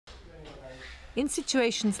In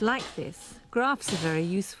situations like this, graphs are very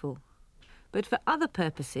useful, but for other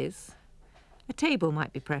purposes, a table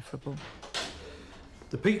might be preferable.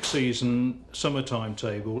 The peak season summer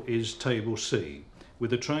timetable is Table C,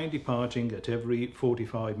 with a train departing at every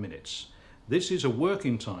 45 minutes. This is a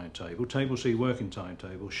working timetable, Table C working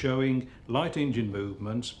timetable, showing light engine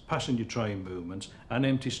movements, passenger train movements and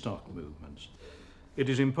empty stock movements. It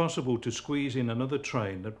is impossible to squeeze in another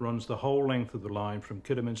train that runs the whole length of the line from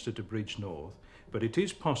Kidderminster to Bridgnorth, but it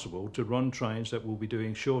is possible to run trains that will be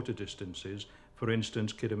doing shorter distances, for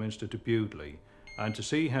instance Kidderminster to Bewdley, and to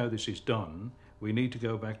see how this is done, we need to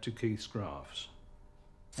go back to Keith's graphs.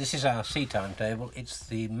 This is our C timetable. It's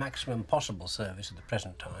the maximum possible service at the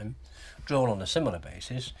present time, drawn on a similar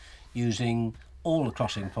basis, using all the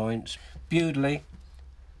crossing points, Bewdley,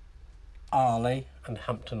 Arley and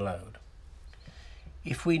Hampton Load.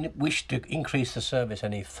 If we wish to increase the service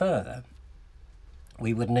any further,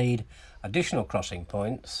 we would need additional crossing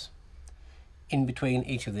points in between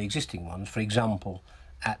each of the existing ones, for example,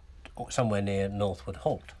 at somewhere near Northwood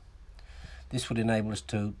Halt. This would enable us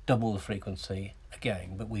to double the frequency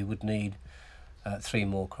again, but we would need 3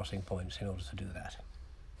 more crossing points in order to do that.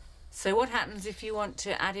 So what happens if you want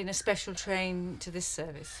to add in a special train to this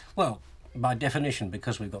service? Well, by definition,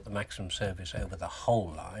 because we've got the maximum service over the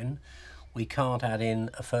whole line, we can't add in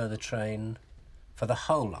a further train for the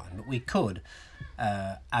whole line, but we could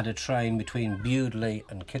add a train between Bewdley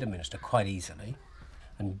and Kidderminster quite easily,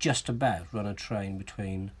 and just about run a train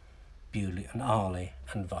between Bewdley and Arley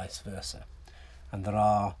and vice versa. And there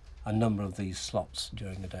are a number of these slots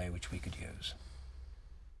during the day which we could use.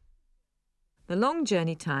 The long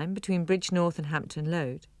journey time between Bridgnorth and Hampton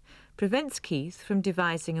Load prevents Keith from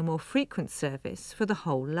devising a more frequent service for the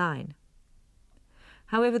whole line.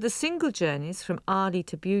 However, the single journeys from Arley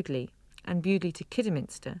to Bewdley and Bewdley to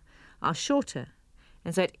Kidderminster are shorter,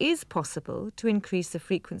 and so it is possible to increase the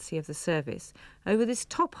frequency of the service over this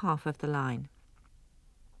top half of the line.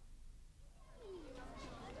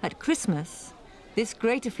 At Christmas, this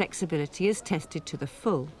greater flexibility is tested to the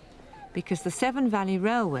full, because the Severn Valley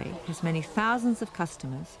Railway has many thousands of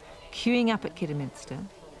customers queuing up at Kidderminster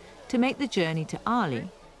to make the journey to Arley,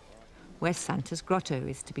 where Santa's Grotto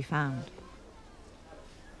is to be found.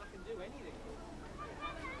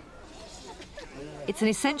 It's an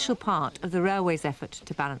essential part of the railway's effort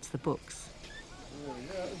to balance the books.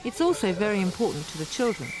 It's also very important to the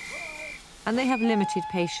children, and they have limited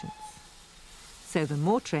patience. So the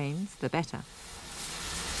more trains, the better.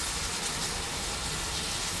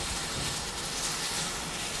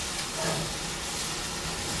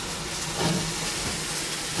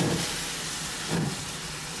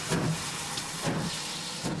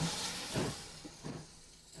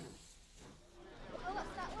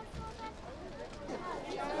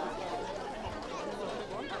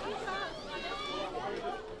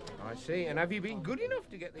 And have you been good enough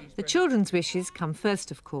to get these? The children's wishes come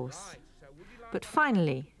first, of course. But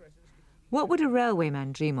finally, what would a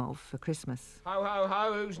railwayman dream of for Christmas? Ho, ho,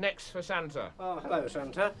 ho, who's next for Santa? Oh, hello,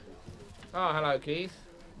 Santa. Oh, hello, Keith.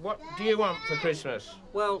 What do you want for Christmas?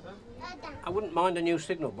 Well, I wouldn't mind a new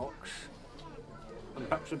signal box and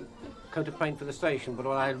perhaps a coat of paint for the station, but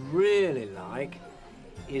what I'd really like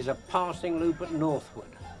is a passing loop at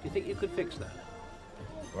Northwood. Do you think you could fix that?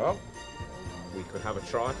 Well, we could have a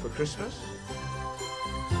try for Christmas.